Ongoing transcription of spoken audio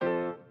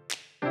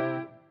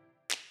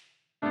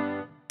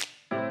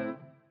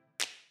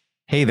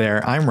Hey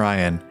there, I'm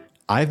Ryan.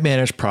 I've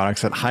managed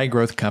products at high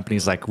growth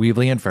companies like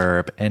Weebly and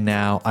Verb, and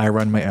now I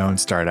run my own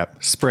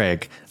startup,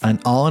 Sprig, an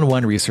all in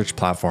one research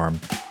platform.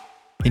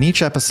 In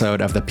each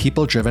episode of the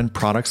People Driven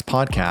Products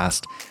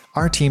podcast,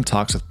 our team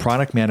talks with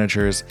product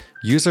managers,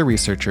 user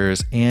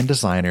researchers, and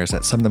designers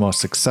at some of the most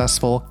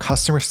successful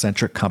customer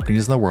centric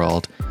companies in the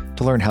world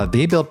to learn how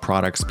they build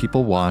products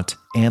people want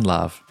and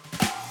love.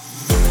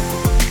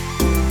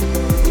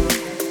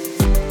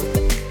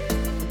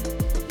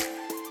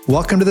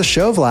 Welcome to the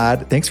show,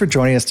 Vlad. Thanks for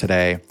joining us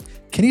today.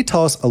 Can you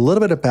tell us a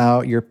little bit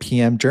about your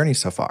PM journey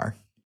so far?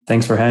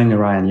 Thanks for having me,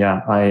 Ryan.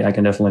 Yeah, I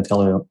can definitely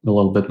tell you a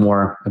little bit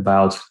more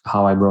about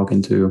how I broke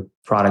into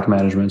product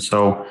management.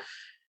 So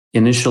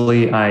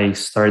initially, I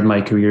started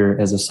my career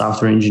as a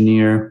software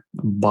engineer,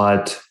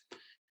 but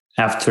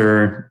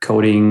after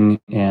coding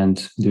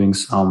and doing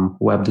some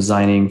web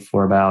designing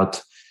for about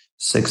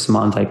 6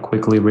 months, I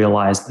quickly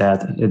realized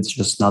that it's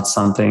just not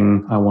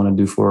something I want to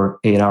do for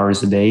 8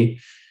 hours a day.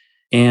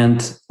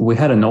 And we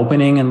had an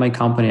opening in my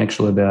company.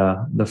 Actually,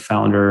 the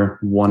founder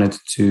wanted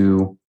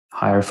to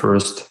hire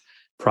first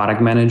product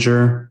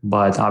manager,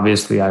 but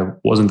obviously I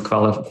wasn't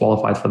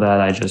qualified for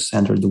that. I just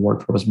entered the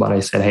workforce, but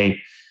I said, "Hey,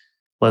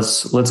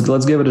 let's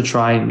give it a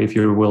try if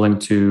you're willing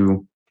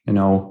to,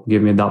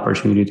 give me the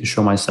opportunity to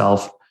show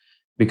myself,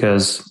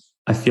 because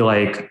I feel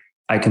like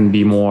I can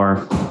be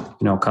more,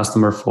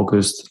 customer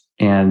focused,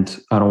 and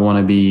I don't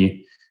want to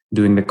be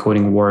doing the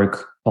coding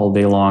work all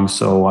day long.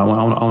 So I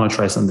want to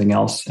try something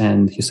else."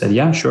 And he said,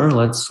 "Yeah, sure.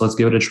 Let's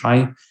give it a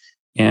try."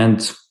 And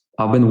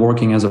I've been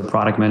working as a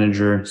product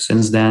manager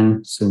since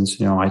then, since,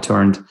 I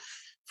turned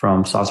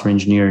from software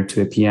engineer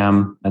to a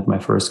PM at my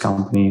first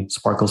company,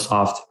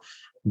 Sparklesoft.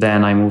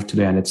 Then I moved to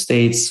the United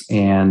States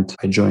and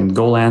I joined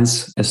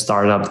Golance, a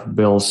startup that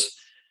builds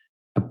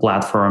a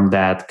platform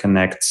that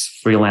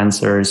connects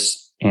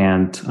freelancers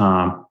and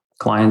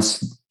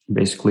clients.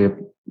 Basically,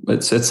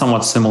 it's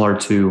somewhat similar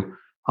to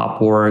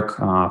Upwork,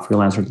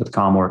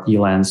 freelancer.com, or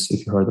Elance,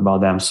 if you heard about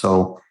them.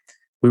 So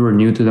we were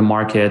new to the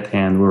market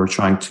and we were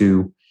trying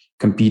to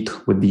compete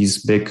with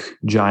these big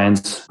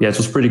giants. Yeah, it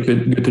was pretty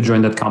good to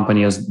join that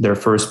company as their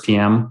first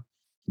PM,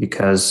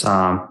 because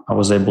I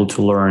was able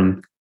to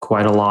learn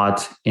quite a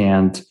lot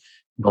and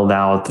build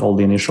out all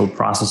the initial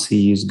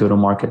processes,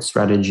 go-to-market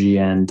strategy,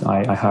 and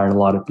I hired a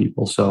lot of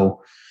people.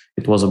 So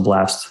it was a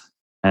blast.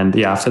 And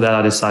yeah, after that,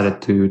 I decided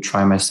to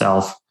try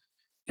myself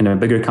in a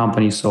bigger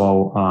company.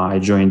 So I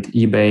joined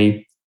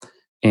eBay.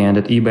 And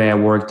at eBay, I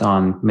worked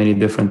on many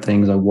different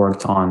things. I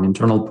worked on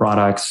internal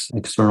products,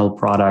 external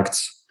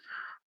products.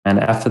 And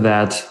after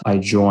that, I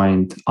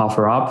joined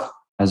OfferUp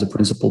as a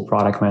principal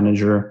product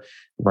manager,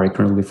 where I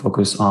currently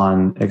focus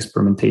on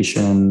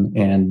experimentation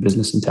and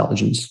business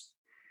intelligence.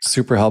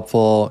 Super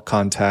helpful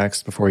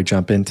context before we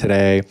jump in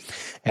today.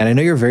 And I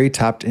know you're very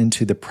tapped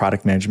into the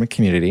product management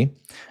community.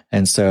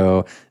 And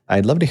so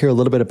I'd love to hear a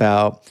little bit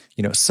about,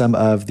 some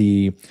of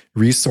the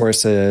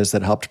resources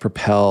that helped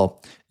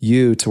propel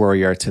you to where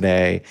you are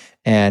today,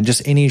 and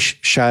just any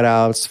shout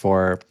outs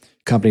for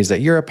companies that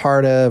you're a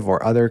part of,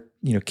 or other,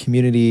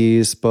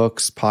 communities,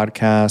 books,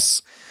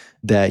 podcasts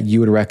that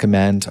you would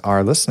recommend to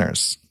our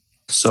listeners.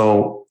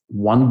 So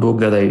one book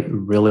that I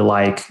really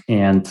like,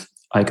 and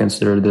I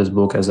consider this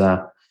book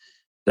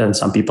and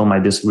some people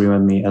might disagree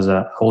with me, as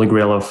a holy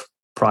grail of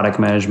product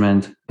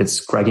management,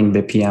 it's Cracking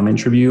the PM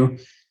Interview.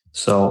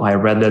 So I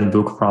read that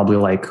book probably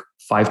like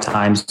 5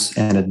 times,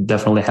 and it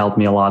definitely helped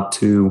me a lot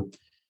to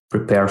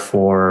prepare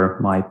for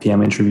my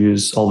PM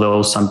interviews.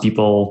 Although some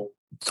people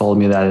told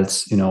me that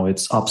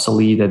it's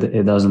obsolete, that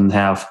it doesn't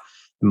have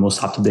the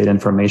most up-to-date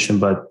information.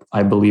 But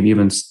I believe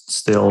even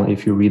still,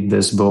 if you read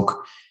this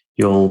book,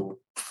 you'll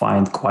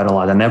find quite a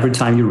lot. And every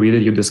time you read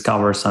it, you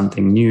discover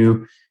something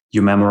new,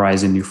 you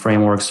memorize a new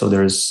framework. So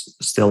there's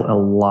still a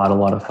lot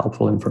of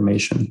helpful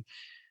information.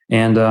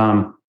 And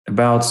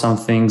about some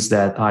things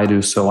that I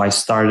do. So I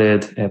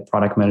started a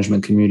product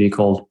management community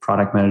called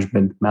Product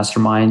Management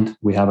Mastermind.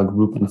 We have a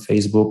group on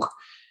Facebook,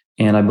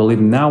 and I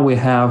believe now we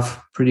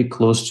have pretty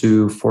close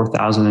to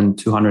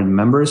 4,200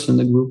 members in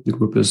the group. The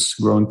group is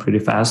growing pretty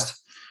fast.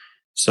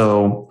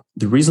 So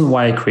the reason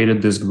why I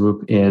created this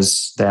group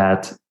is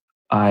that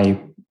I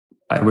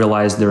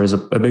realized there is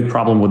a big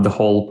problem with the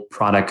whole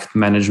product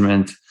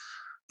management,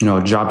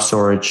 job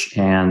search,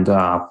 and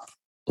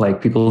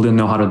people didn't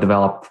know how to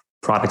develop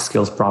product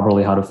skills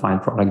properly, how to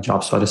find product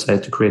jobs. So I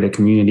decided to create a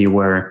community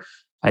where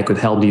I could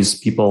help these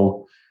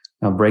people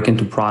break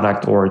into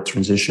product, or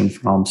transition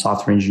from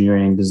software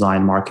engineering,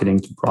 design, marketing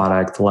to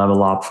product,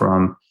 level up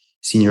from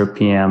senior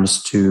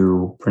PMs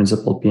to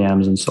principal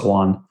PMs, and so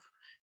on.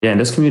 Yeah, in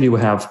this community, we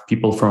have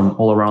people from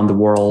all around the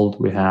world.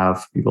 We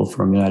have people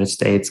from the United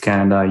States,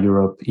 Canada,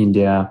 Europe,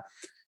 India,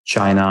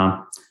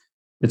 China.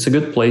 It's a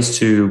good place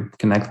to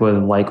connect with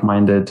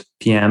like-minded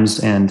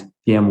PMs and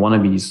PM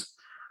wannabes.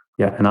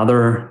 Yeah,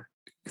 another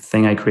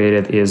thing I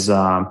created is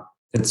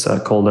it's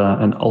called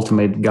an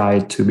ultimate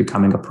guide to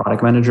becoming a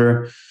product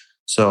manager.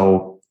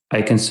 So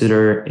I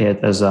consider it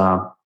as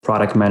a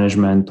product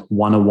management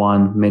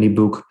 101 mini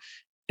book.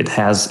 It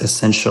has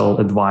essential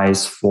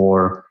advice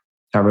for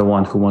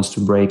everyone who wants to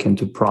break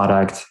into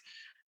product.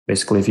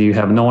 Basically, if you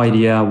have no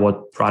idea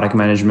what product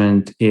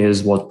management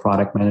is, what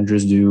product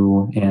managers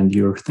do, and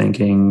you're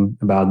thinking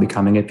about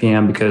becoming a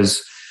PM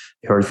because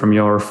you heard from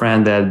your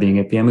friend that being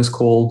a PM is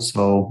cool.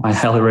 So I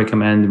highly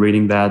recommend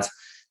reading that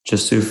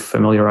just to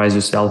familiarize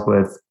yourself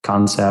with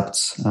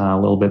concepts a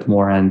little bit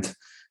more and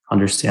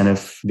understand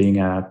if being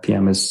a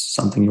PM is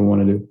something you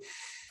want to do.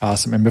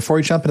 Awesome. And before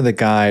we jump into the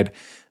guide,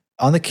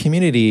 on the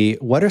community,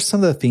 what are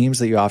some of the themes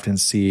that you often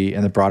see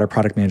in the broader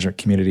product management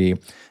community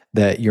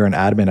that you're an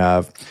admin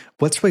of?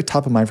 What's really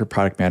top of mind for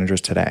product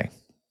managers today?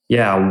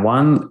 Yeah,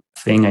 one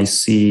thing I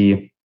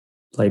see,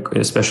 like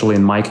especially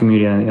in my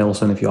community and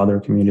also in a few other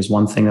communities,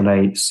 one thing that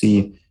I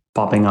see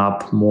popping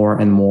up more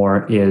and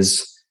more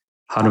is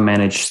how to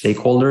manage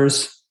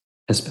stakeholders,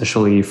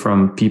 especially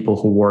from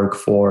people who work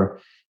for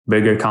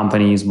bigger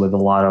companies with a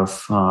lot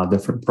of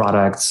different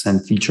products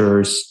and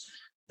features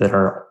that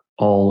are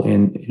all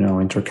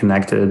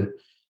interconnected.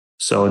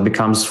 So it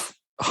becomes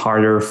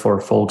harder for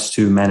folks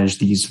to manage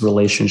these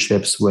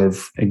relationships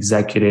with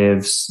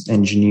executives,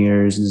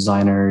 engineers,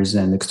 designers,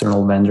 and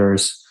external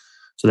vendors.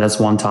 So that's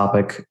one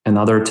topic.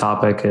 Another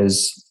topic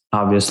is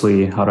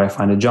obviously, how do I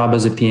find a job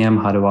as a PM?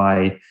 How do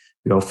I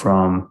go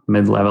from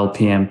mid-level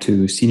PM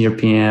to senior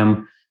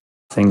PM?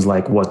 Things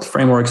like what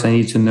frameworks I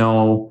need to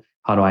know.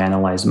 How do I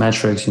analyze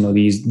metrics?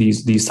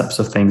 These types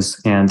of things.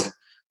 And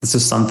this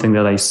is something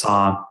that I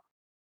saw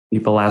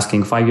people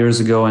asking 5 years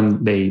ago,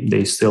 and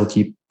they still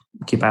keep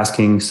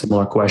asking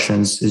similar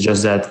questions. It's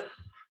just that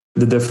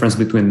the difference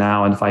between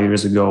now and 5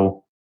 years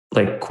ago,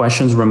 like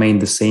questions remain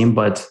the same,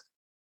 but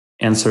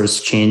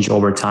answers change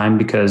over time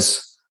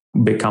because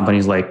big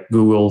companies like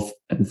Google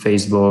and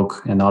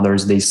Facebook and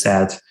others, they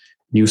set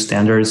new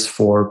standards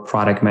for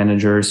product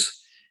managers.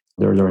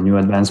 There are new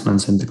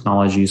advancements in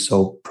technology.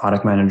 So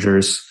product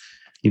managers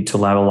need to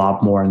level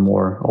up more and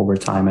more over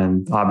time.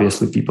 And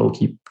obviously people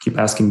keep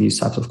asking these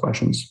types of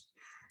questions.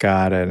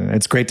 Got it. And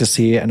it's great to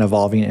see an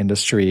evolving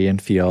industry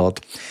and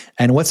field.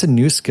 And what's a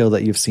new skill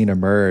that you've seen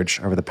emerge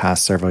over the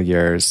past several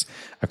years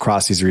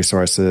across these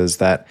resources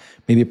that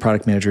maybe a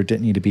product manager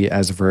didn't need to be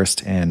as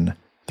versed in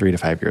 3 to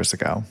 5 years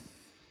ago?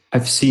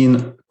 I've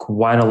seen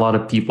quite a lot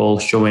of people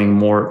showing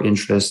more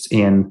interest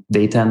in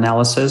data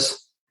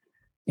analysis.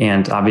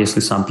 And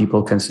obviously some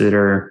people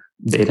consider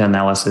data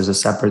analysis a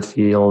separate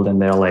field.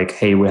 And they're like,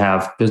 hey, we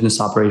have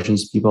business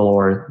operations people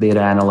or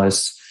data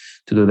analysts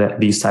to do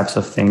these types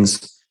of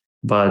things.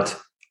 But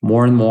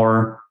more and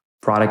more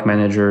product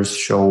managers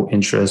show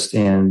interest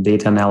in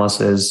data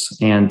analysis.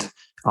 And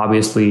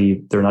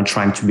obviously, they're not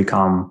trying to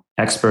become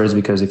experts,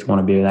 because if you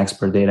want to be an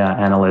expert data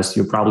analyst,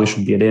 you probably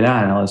should be a data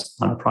analyst,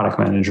 not a product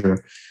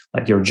manager.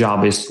 Like, your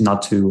job is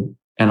not to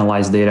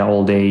analyze data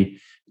all day,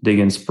 dig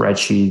in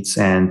spreadsheets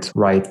and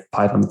write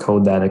Python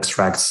code that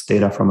extracts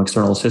data from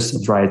external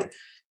systems, right?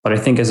 But I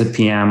think as a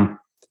PM,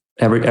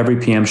 every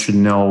PM should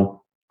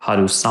know how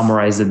to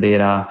summarize the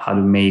data, how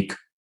to make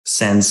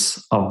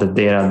sense of the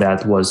data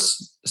that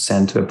was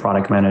sent to a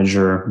product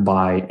manager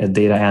by a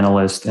data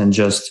analyst, and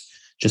just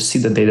see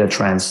the data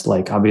trends.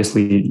 Like,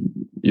 obviously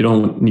you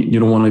don't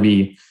want to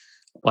be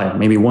like,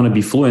 maybe want to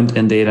be fluent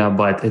in data,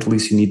 but at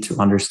least you need to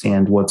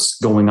understand what's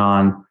going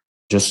on.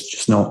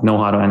 Just know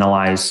how to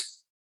analyze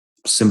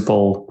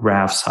simple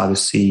graphs, how to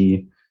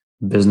see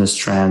business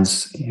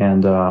trends,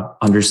 and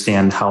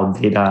understand how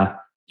data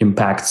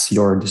impacts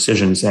your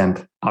decisions,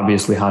 and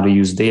obviously how to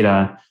use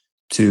data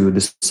to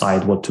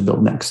decide what to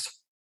build next.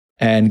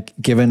 And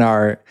given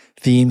our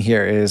theme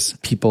here is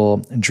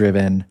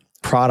people-driven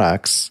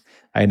products,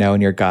 I know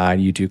in your guide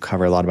you do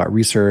cover a lot about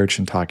research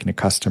and talking to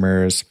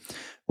customers.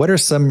 What are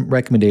some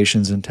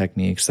recommendations and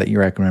techniques that you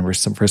recommend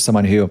for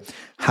someone who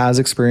has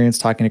experience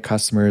talking to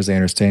customers? They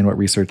understand what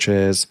research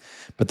is,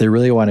 but they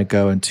really want to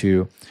go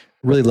into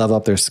really level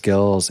up their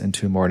skills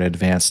into more an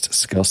advanced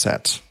skill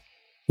set.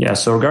 Yeah.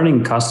 So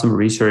regarding customer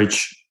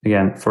research,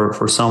 again,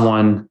 for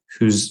someone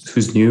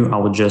who's new, I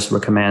would just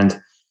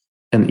recommend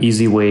an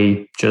easy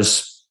way.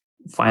 Just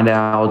find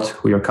out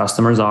who your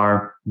customers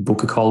are,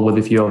 book a call with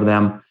a few of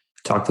them,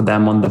 talk to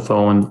them on the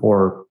phone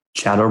or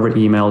chat over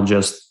email,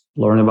 just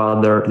learn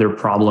about their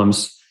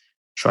problems,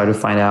 try to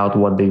find out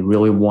what they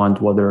really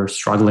want, what they're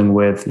struggling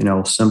with,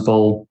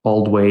 simple,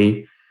 old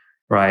way,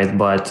 right?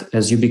 But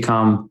as you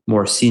become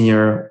more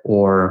senior,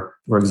 or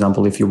for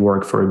example, if you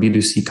work for a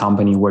B2C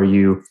company where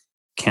you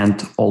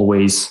can't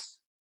always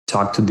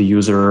talk to the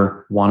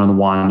user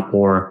one-on-one,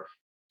 or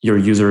your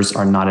users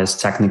are not as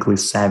technically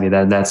savvy,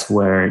 that's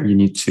where you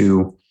need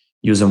to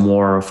use a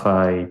more of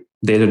a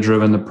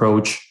data-driven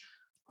approach.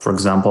 For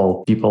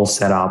example, people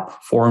set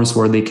up forms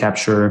where they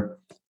capture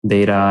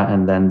data,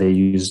 and then they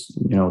use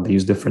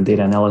different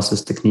data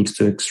analysis techniques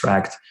to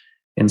extract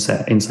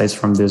insights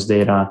from this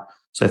data.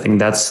 So I think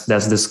that's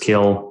the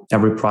skill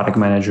every product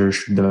manager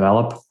should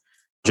develop.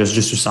 Just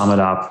to sum it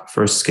up,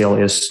 first skill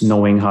is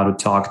knowing how to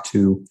talk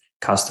to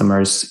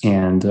customers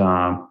and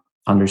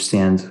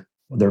understand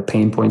what their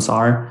pain points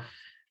are.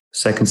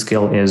 Second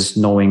skill is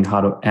knowing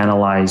how to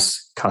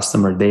analyze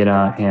customer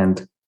data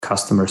and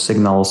customer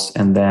signals.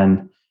 And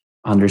then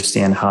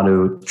understand how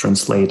to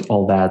translate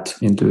all that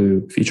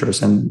into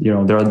features. And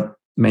there are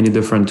many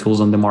different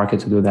tools on the market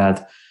to do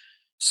that.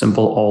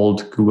 Simple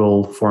old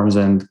Google Forms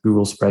and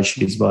Google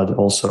Spreadsheets, but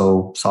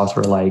also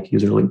software like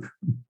UserLeap.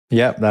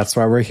 Yep, that's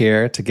why we're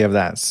here, to give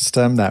that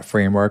system, that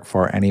framework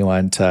for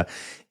anyone to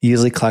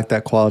easily collect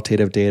that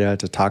qualitative data,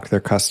 to talk to their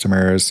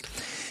customers.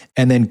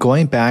 And then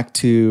going back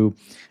to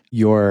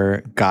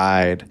your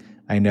guide,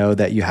 I know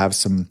that you have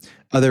some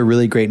other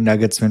really great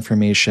nuggets of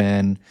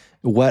information.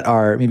 What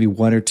are maybe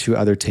one or two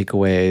other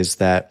takeaways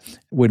that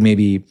would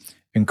maybe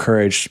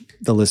encourage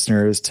the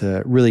listeners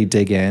to really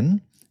dig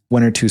in?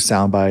 One or two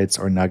sound bites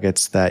or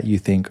nuggets that you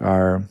think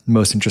are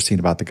most interesting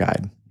about the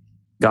guide?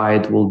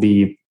 Guide will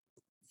be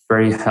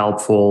very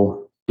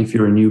helpful if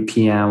you're a new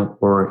PM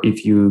or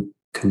if you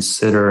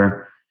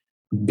consider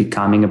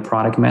becoming a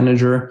product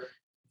manager.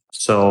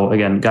 So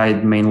again,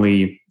 guide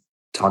mainly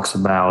talks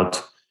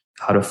about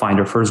how to find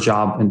your first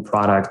job in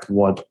product,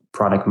 what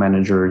product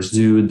managers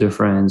do,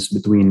 difference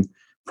between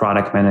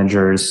product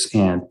managers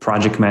and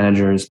project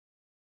managers.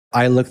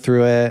 I looked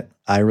through it.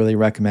 I really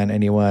recommend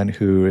anyone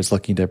who is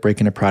looking to break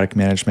into product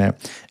management.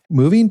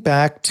 Moving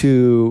back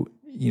to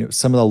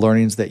some of the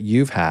learnings that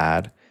you've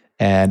had,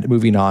 and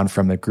moving on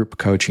from the group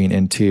coaching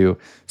into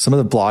some of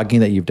the blogging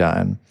that you've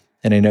done.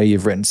 And I know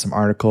you've written some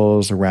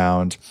articles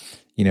around,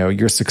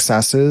 your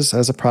successes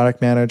as a product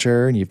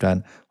manager, and you've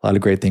done a lot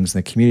of great things in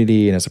the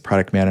community and as a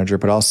product manager,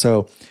 but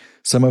also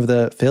some of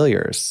the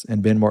failures,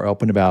 and been more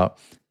open about,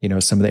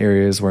 some of the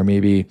areas where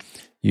maybe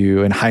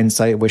you, in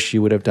hindsight, wish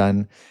you would have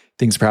done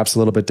things perhaps a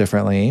little bit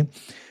differently.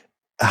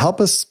 Help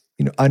us,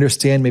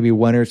 understand maybe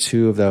one or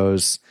two of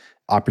those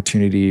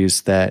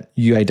opportunities that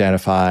you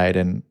identified,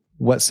 and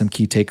what some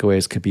key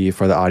takeaways could be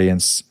for the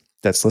audience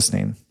that's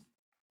listening.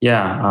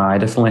 Yeah, I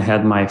definitely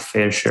had my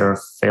fair share of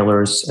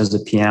failures as a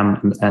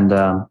PM and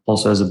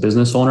also as a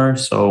business owner.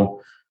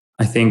 So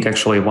I think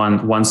actually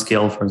one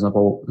skill, for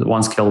example,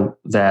 one skill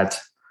that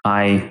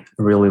I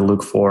really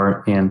look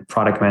for in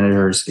product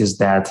managers is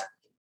that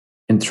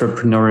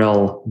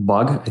entrepreneurial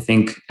bug. I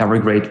think every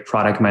great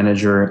product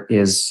manager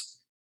is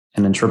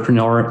an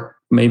entrepreneur,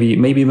 maybe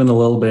even a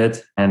little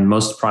bit. And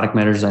most product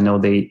managers I know,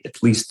 they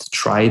at least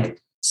tried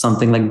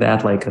something like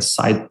that, like a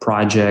side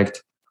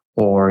project,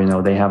 or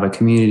they have a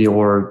community,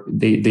 or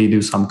they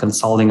do some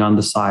consulting on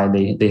the side.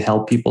 They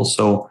help people.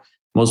 So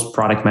most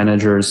product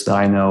managers that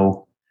I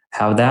know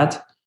have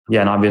that.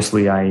 Yeah, and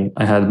obviously I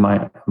had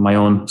my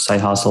own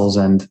side hustles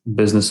and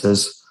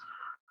businesses.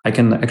 I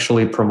can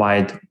actually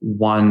provide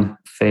one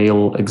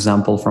fail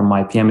example from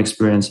my PM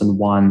experience and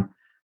one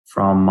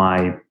from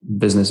my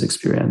business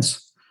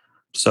experience.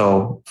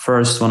 So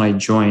first, when I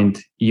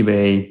joined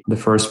eBay, the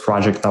first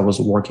project I was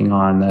working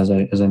on, as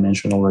I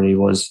mentioned already,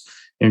 was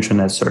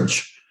internet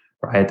search,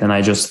 right? And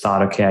I just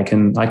thought, okay, I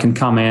can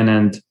come in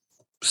and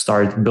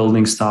start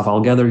building stuff.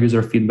 I'll gather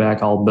user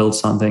feedback. I'll build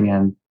something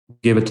and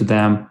give it to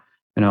them.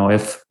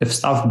 If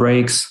stuff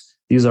breaks,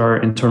 these are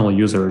internal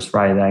users,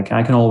 right?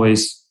 I can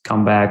always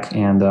come back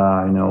and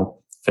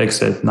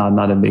fix it.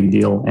 Not a big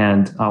deal.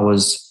 And I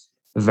was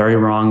very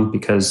wrong,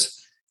 because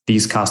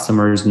these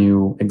customers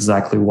knew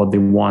exactly what they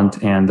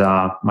want. And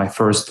my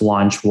first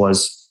launch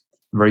was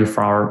very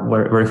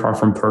far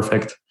from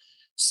perfect,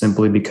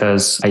 simply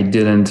because I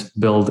didn't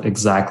build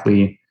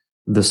exactly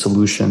the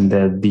solution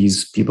that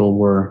these people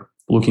were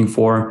looking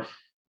for.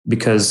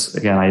 Because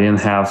again, I didn't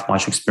have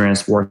much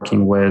experience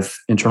working with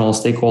internal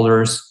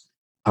stakeholders.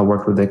 I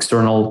worked with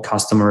external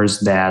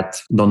customers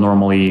that don't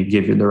normally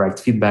give you direct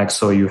feedback.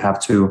 So you have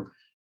to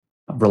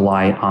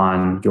rely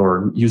on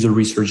your user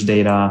research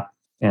data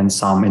and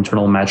some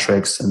internal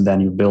metrics, and then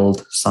you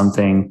build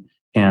something.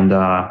 And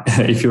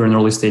if you're an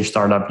early stage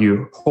startup,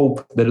 you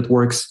hope that it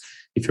works.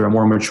 If you're a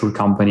more mature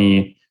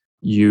company,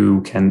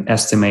 you can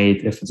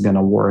estimate if it's going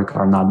to work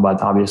or not.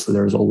 But obviously,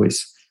 there's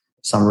always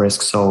some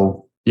risk.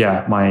 So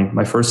yeah,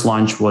 my first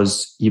launch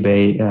was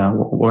eBay.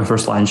 My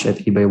first launch at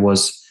eBay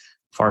was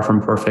far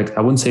from perfect.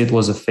 I wouldn't say it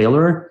was a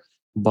failure,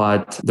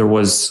 but there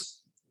was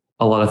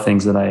a lot of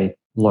things that I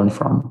learned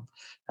from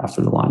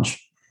after the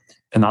launch.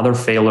 Another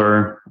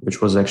failure,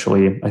 which was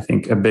actually, I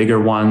think, a bigger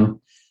one,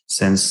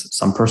 since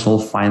some personal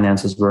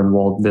finances were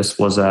involved. This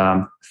was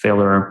a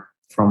failure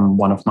from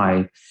one of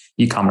my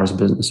e-commerce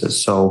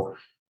businesses. So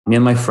me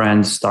and my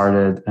friend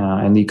started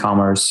an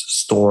e-commerce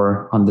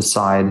store on the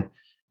side.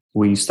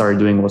 We started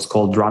doing what's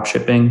called drop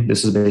shipping.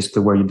 This is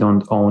basically where you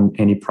don't own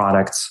any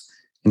products,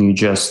 and you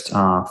just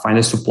find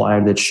a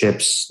supplier that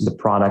ships the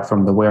product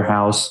from the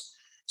warehouse.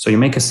 So you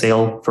make a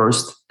sale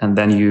first, and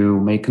then you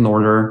make an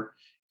order,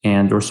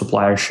 and your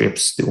supplier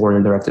ships the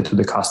order directly to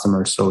the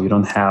customer. So you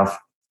don't have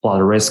a lot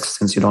of risks,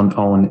 since you don't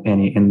own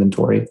any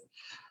inventory.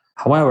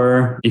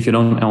 However, if you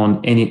don't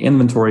own any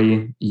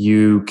inventory,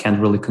 you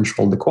can't really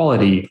control the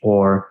quality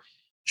or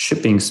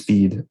shipping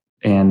speed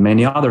and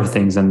many other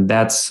things. And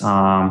that's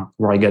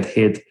where I get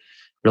hit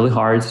really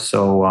hard.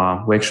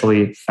 So we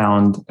actually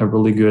found a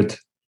really good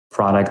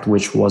product,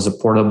 which was a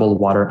portable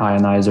water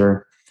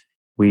ionizer.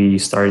 We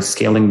started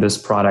scaling this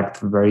product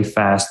very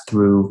fast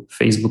through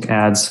Facebook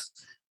ads.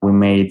 We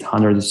made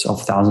hundreds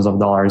of thousands of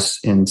dollars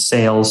in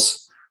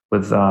sales.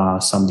 with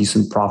some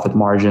decent profit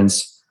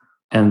margins.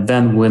 And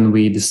then when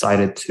we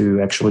decided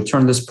to actually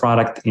turn this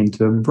product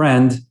into a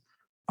brand,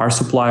 our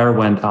supplier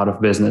went out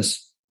of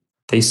business.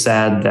 They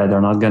said that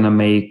they're not going to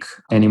make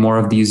any more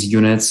of these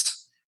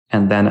units.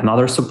 And then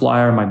another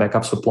supplier, my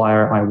backup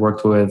supplier I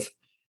worked with,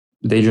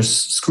 they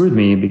just screwed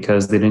me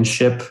because they didn't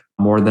ship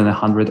more than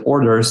 100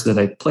 orders that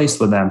I placed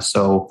with them.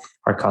 So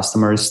our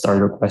customers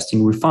started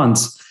requesting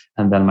refunds.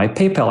 And then my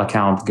PayPal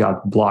account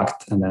got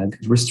blocked and then it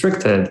got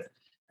restricted.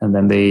 And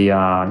then they,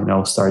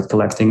 started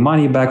collecting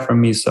money back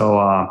from me.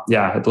 So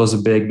it was a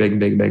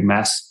big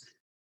mess.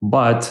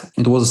 But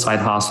it was a side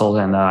hustle,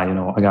 and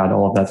I got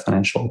all of that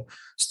financial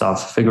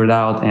stuff figured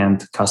out,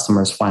 and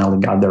customers finally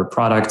got their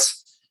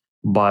products.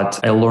 But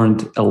I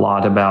learned a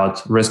lot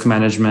about risk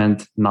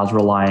management, not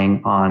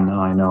relying on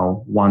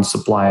one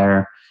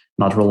supplier,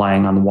 not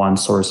relying on one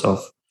source of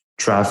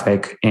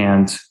traffic,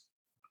 and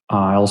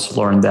I also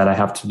learned that I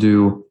have to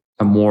do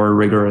a more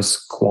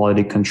rigorous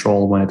quality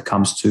control when it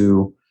comes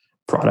to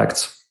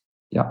products.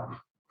 Yeah.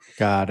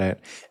 Got it.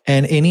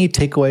 And any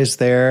takeaways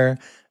there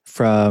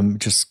from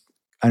just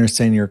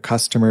understanding your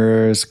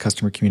customers,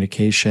 customer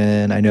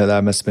communication? I know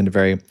that must have been a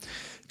very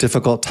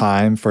difficult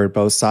time for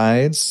both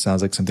sides.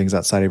 Sounds like some things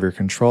outside of your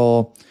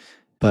control.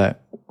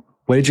 But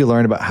what did you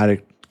learn about how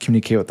to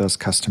communicate with those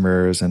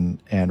customers and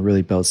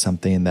really build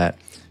something that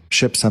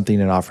shipped something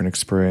and offer an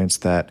experience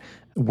that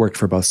worked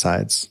for both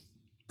sides?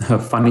 A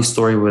funny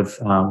story with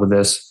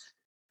this.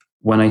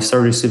 When I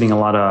started receiving a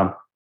lot of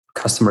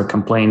customer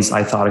complaints,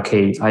 I thought,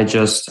 okay, I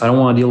don't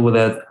want to deal with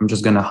it. I'm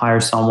just going to hire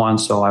someone.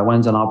 So I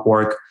went on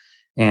Upwork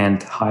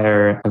and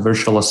hire a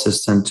virtual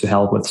assistant to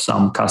help with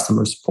some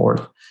customer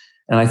support.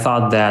 And I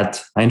thought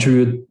that I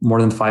interviewed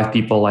more than 5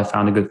 people. I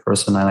found a good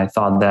person, and I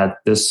thought that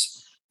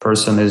this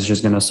person is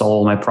just going to solve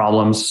all my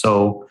problems.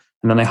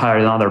 And then I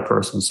hired another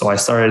person. So I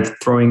started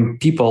throwing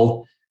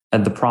people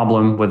at the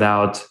problem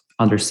without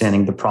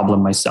understanding the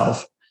problem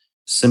myself,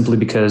 simply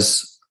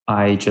because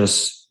I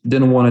just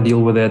didn't want to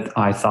deal with it.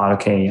 I thought,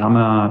 okay,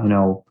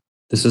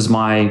 this is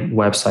my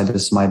website,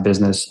 this is my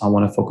business. I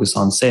want to focus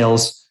on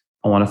sales.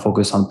 I want to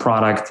focus on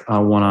product. I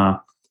want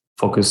to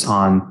focus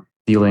on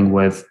dealing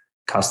with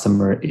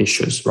customer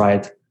issues,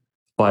 right?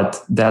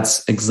 But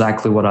that's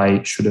exactly what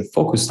I should have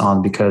focused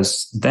on,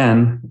 because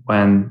then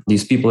when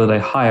these people that I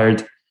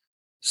hired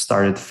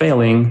started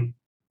failing,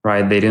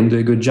 right, they didn't do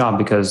a good job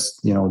because,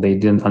 they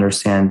didn't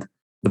understand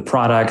the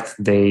product.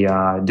 They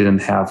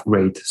didn't have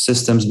great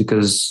systems,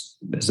 because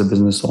as a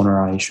business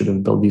owner, I should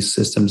have built these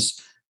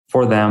systems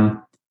for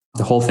them.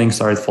 The whole thing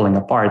started falling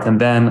apart.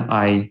 And then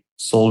I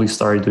slowly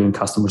started doing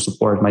customer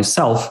support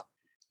myself.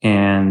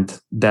 And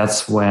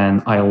that's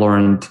when I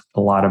learned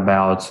a lot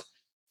about,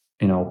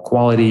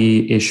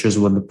 quality issues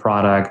with the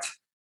product,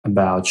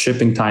 about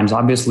shipping times.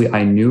 Obviously,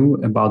 I knew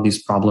about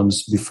these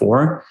problems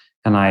before,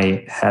 and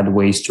I had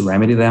ways to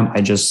remedy them.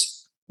 I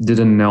just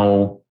didn't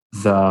know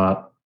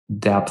the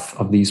depth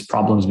of these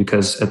problems,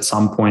 because at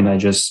some point I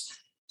just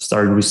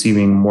started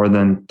receiving more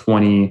than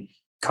 20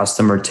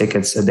 customer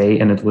tickets a day,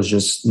 and it was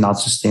just not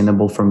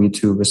sustainable for me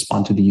to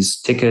respond to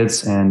these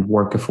tickets and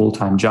work a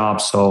full-time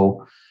job.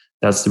 So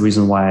that's the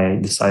reason why I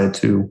decided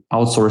to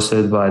outsource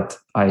it. But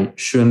I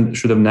should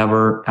have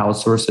never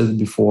outsourced it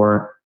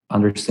before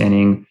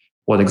understanding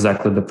what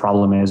exactly the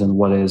problem is and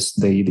what is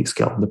the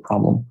scale of the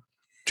problem.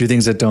 Do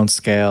things that don't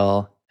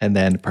scale, and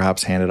then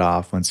perhaps hand it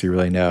off once you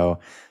really know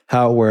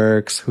how it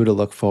works, who to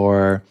look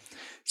for.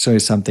 So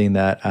it's something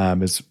that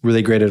is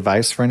really great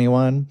advice for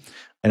anyone.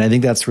 And I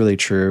think that's really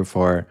true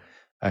for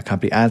a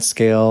company at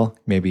scale.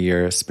 Maybe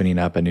you're spinning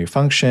up a new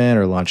function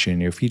or launching a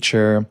new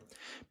feature.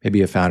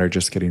 Maybe a founder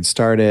just getting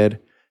started.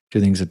 Do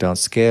things that don't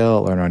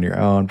scale, learn on your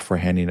own before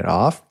handing it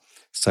off.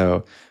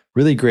 So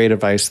really great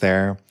advice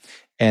there.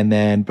 And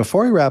then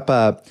before we wrap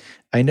up,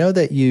 I know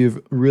that you've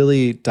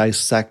really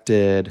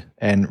dissected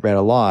and read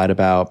a lot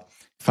about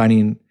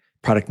finding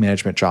product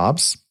management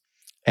jobs.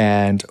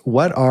 And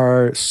what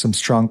are some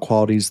strong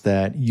qualities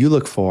that you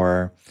look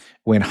for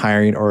when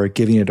hiring or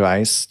giving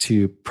advice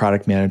to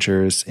product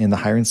managers in the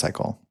hiring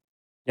cycle?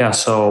 Yeah,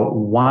 so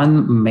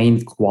one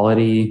main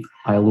quality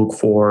I look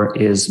for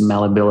is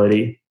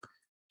malleability.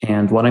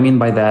 And what I mean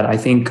by that, I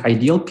think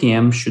ideal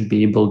PM should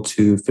be able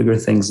to figure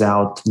things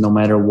out no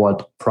matter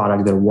what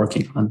product they're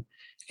working on.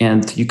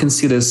 And you can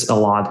see this a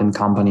lot in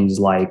companies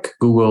like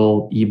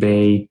Google,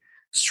 eBay,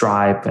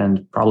 Stripe,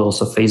 and probably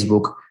also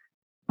Facebook.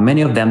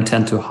 Many of them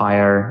tend to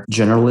hire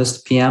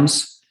generalist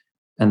PMs,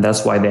 and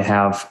that's why they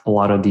have a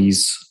lot of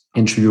these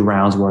interview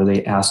rounds where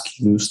they ask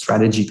you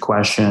strategy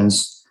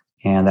questions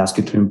and ask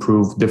you to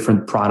improve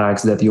different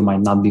products that you might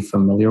not be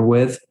familiar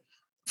with.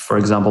 For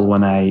example,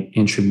 when I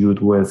interviewed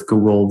with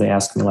Google, they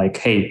asked me like,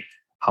 hey,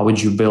 how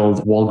would you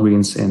build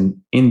Walgreens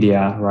in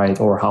India, right?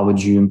 Or how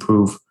would you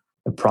improve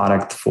a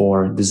product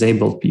for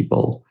disabled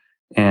people?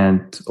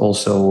 And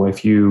also a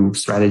few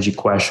strategy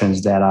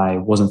questions that I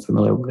wasn't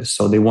familiar with.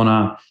 So they want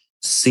to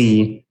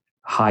see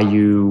how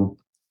you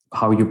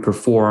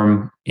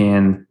perform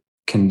in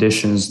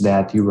conditions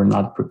that you were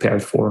not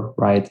prepared for,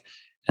 right?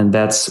 And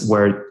that's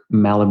where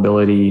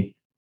malleability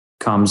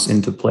comes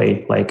into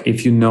play. Like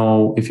if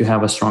you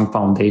have a strong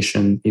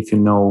foundation, if you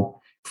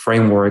know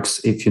frameworks,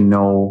 if you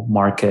know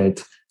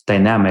market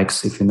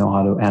dynamics, if you know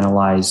how to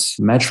analyze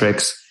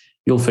metrics,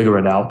 you'll figure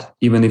it out.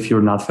 Even if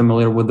you're not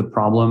familiar with the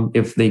problem,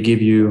 if they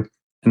give you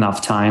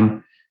enough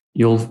time,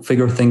 you'll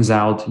figure things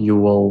out. You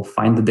will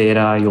find the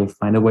data. You'll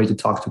find a way to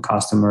talk to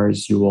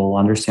customers. You will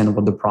understand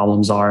what the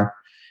problems are.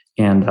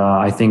 And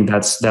I think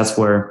that's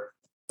where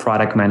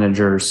product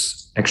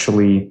managers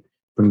actually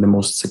bring the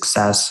most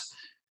success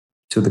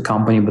to the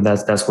company. But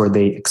that's where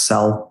they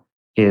excel,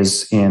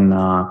 is in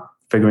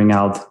figuring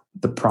out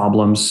the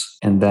problems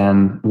and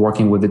then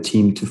working with the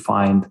team to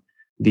find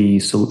the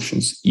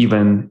solutions,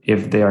 even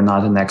if they are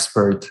not an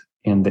expert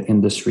in the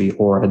industry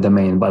or a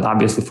domain. But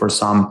obviously for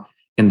some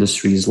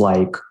industries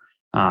like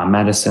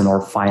medicine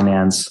or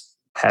finance,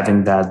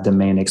 having that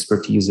domain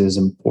expertise is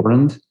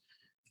important.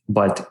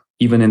 But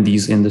even in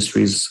these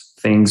industries,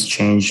 things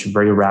change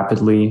very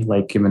rapidly.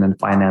 Like even in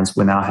finance,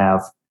 we now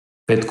have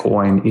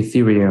Bitcoin,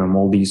 Ethereum,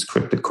 all these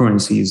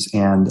cryptocurrencies,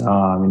 and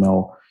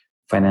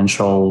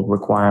financial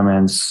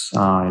requirements,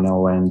 and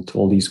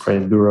all these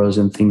credit bureaus,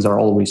 and things are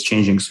always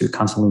changing. So you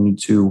constantly need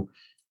to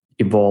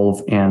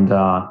evolve and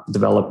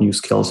develop new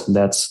skills, and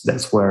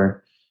that's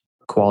where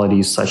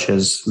qualities such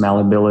as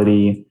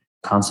malleability,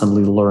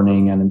 constantly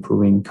learning and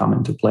improving come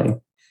into play.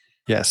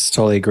 Yes,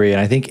 totally agree.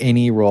 And I think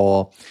any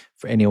role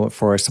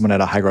for someone at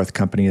a high growth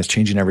company is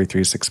changing every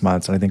 3-6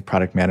 months. And I think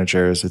product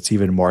managers, it's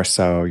even more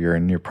so. You're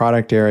in new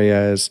product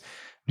areas,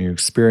 new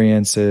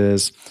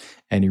experiences,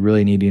 and you're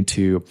really needing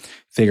to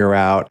figure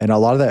out. And a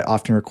lot of that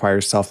often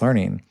requires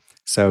self-learning.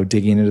 So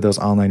digging into those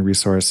online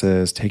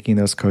resources, taking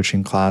those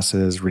coaching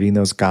classes, reading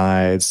those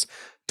guides,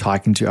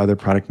 talking to other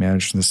product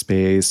managers in the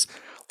space,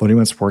 learning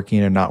what's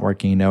working and not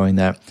working, knowing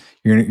that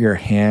your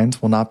hand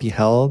will not be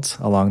held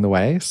along the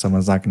way.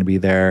 Someone's not going to be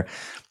there,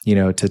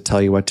 to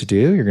tell you what to do.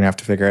 You're going to have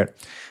to figure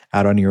it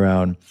out on your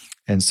own.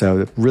 And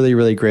so really,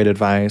 really great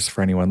advice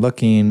for anyone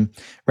looking.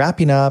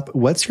 Wrapping up,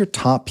 what's your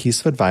top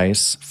piece of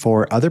advice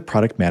for other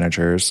product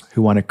managers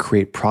who want to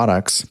create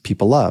products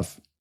people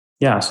love?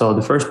 Yeah, so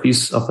the first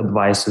piece of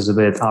advice is a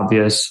bit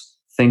obvious.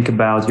 Think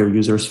about your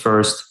users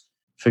first,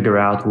 figure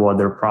out what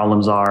their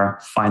problems are,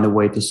 find a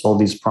way to solve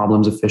these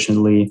problems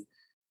efficiently,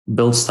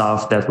 build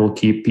stuff that will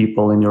keep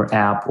people in your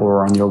app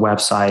or on your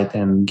website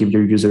and give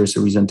your users a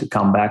reason to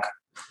come back.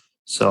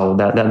 So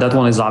that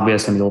one is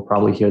obvious, and you'll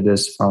probably hear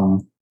this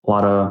from a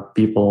lot of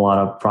people, a lot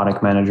of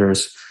product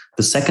managers.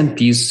 The second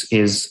piece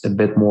is a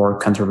bit more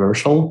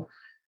controversial.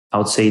 I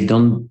would say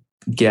don't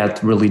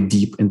get really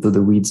deep into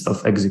the weeds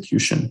of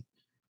execution.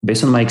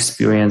 Based on my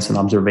experience and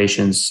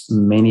observations,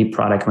 many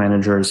product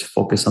managers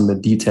focus on the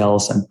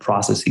details and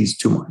processes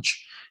too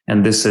much.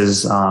 And this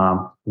is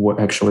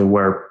actually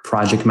where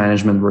project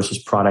management versus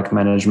product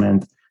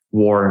management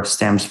war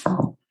stems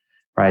from,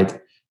 right?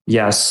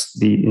 Yes,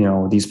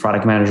 these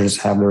product managers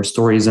have their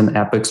stories and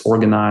epics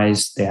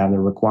organized. They have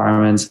their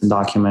requirements and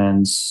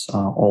documents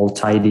all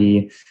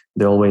tidy.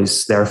 They're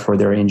always there for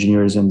their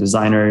engineers and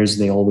designers.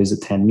 They always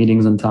attend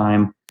meetings on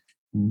time.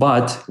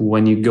 But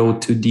when you go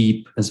too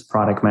deep as a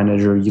product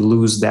manager, you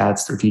lose that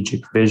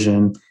strategic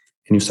vision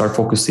and you start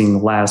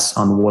focusing less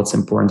on what's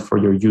important for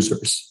your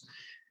users.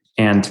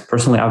 And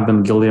personally, I've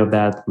been guilty of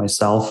that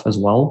myself as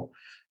well.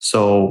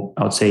 So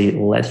I would say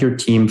let your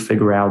team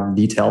figure out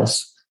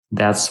details.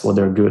 That's what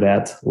they're good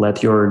at.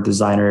 Let your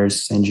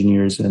designers,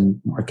 engineers,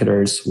 and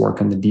marketers work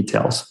on the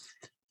details.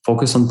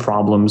 Focus on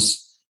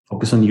problems,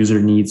 focus on user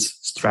needs,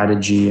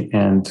 strategy,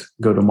 and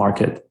go to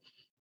market.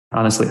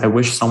 Honestly, I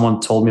wish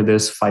someone told me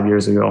this 5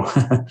 years ago.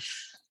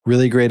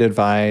 Really great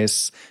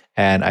advice.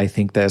 And I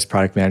think that as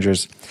product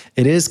managers,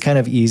 it is kind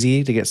of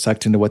easy to get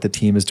sucked into what the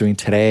team is doing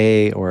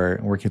today or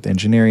working with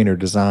engineering or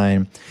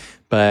design.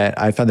 But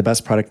I found the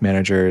best product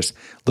managers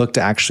look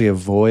to actually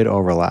avoid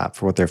overlap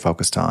for what they're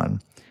focused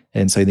on.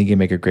 And so I think you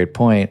make a great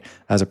point.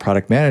 As a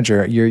product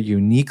manager, you're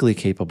uniquely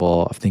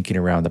capable of thinking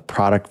around the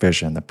product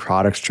vision, the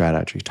product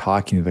strategy,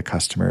 talking to the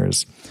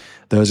customers.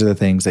 Those are the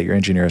things that your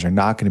engineers are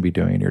not going to be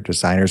doing, your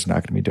designers are not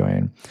going to be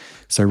doing.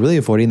 So really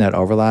avoiding that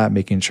overlap,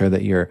 making sure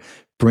that you're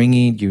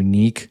bringing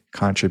unique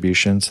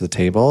contributions to the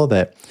table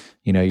that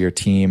your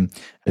team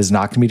is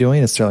not going to be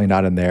doing. It's certainly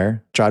not in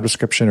their job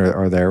description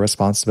or their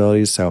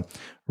responsibilities. So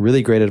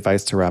really great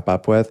advice to wrap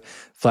up with.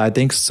 Vlad,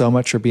 thanks so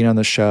much for being on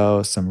the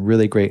show. Some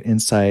really great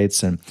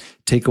insights and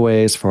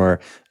takeaways for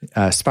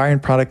aspiring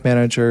product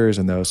managers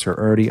and those who are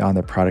already on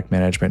the product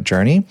management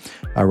journey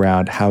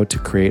around how to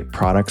create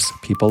products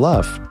people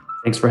love.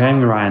 Thanks for having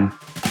me, Ryan.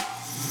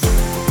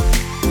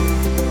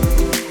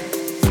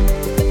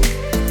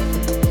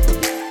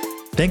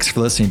 Thanks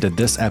for listening to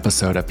this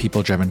episode of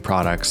People Driven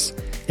Products.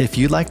 If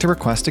you'd like to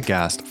request a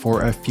guest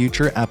for a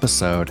future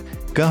episode,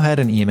 go ahead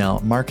and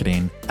email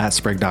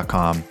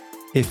marketing@sprig.com.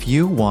 If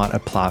you want a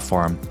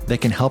platform that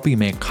can help you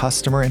make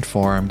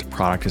customer-informed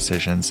product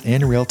decisions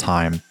in real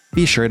time,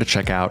 be sure to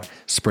check out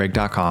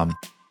sprig.com.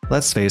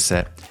 Let's face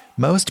it,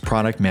 most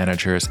product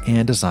managers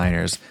and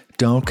designers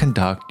don't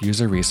conduct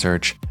user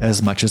research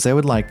as much as they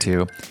would like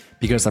to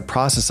because the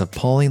process of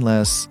pulling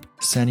lists,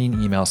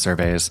 sending email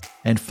surveys,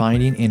 and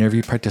finding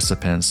interview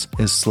participants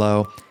is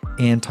slow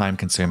and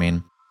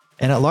time-consuming.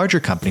 And at larger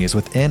companies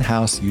with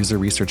in-house user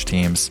research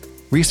teams,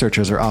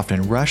 researchers are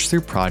often rushed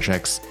through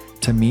projects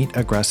to meet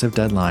aggressive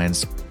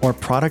deadlines, or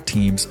product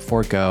teams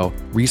forego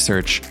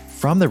research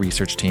from the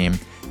research team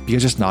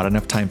because there's not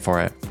enough time for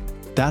it.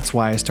 That's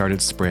why I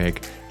started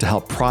Sprig, to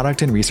help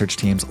product and research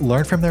teams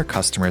learn from their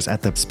customers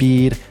at the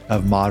speed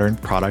of modern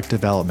product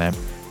development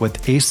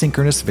with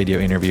asynchronous video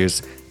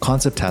interviews,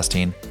 concept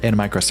testing, and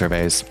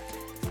microsurveys.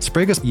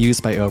 Sprig is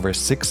used by over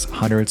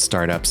 600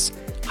 startups,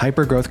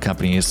 hypergrowth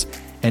companies,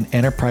 and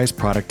enterprise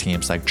product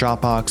teams like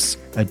Dropbox,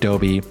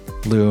 Adobe,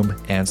 Loom,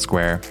 and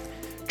Square.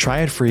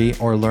 Try it free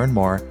or learn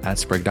more at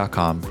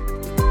sprig.com.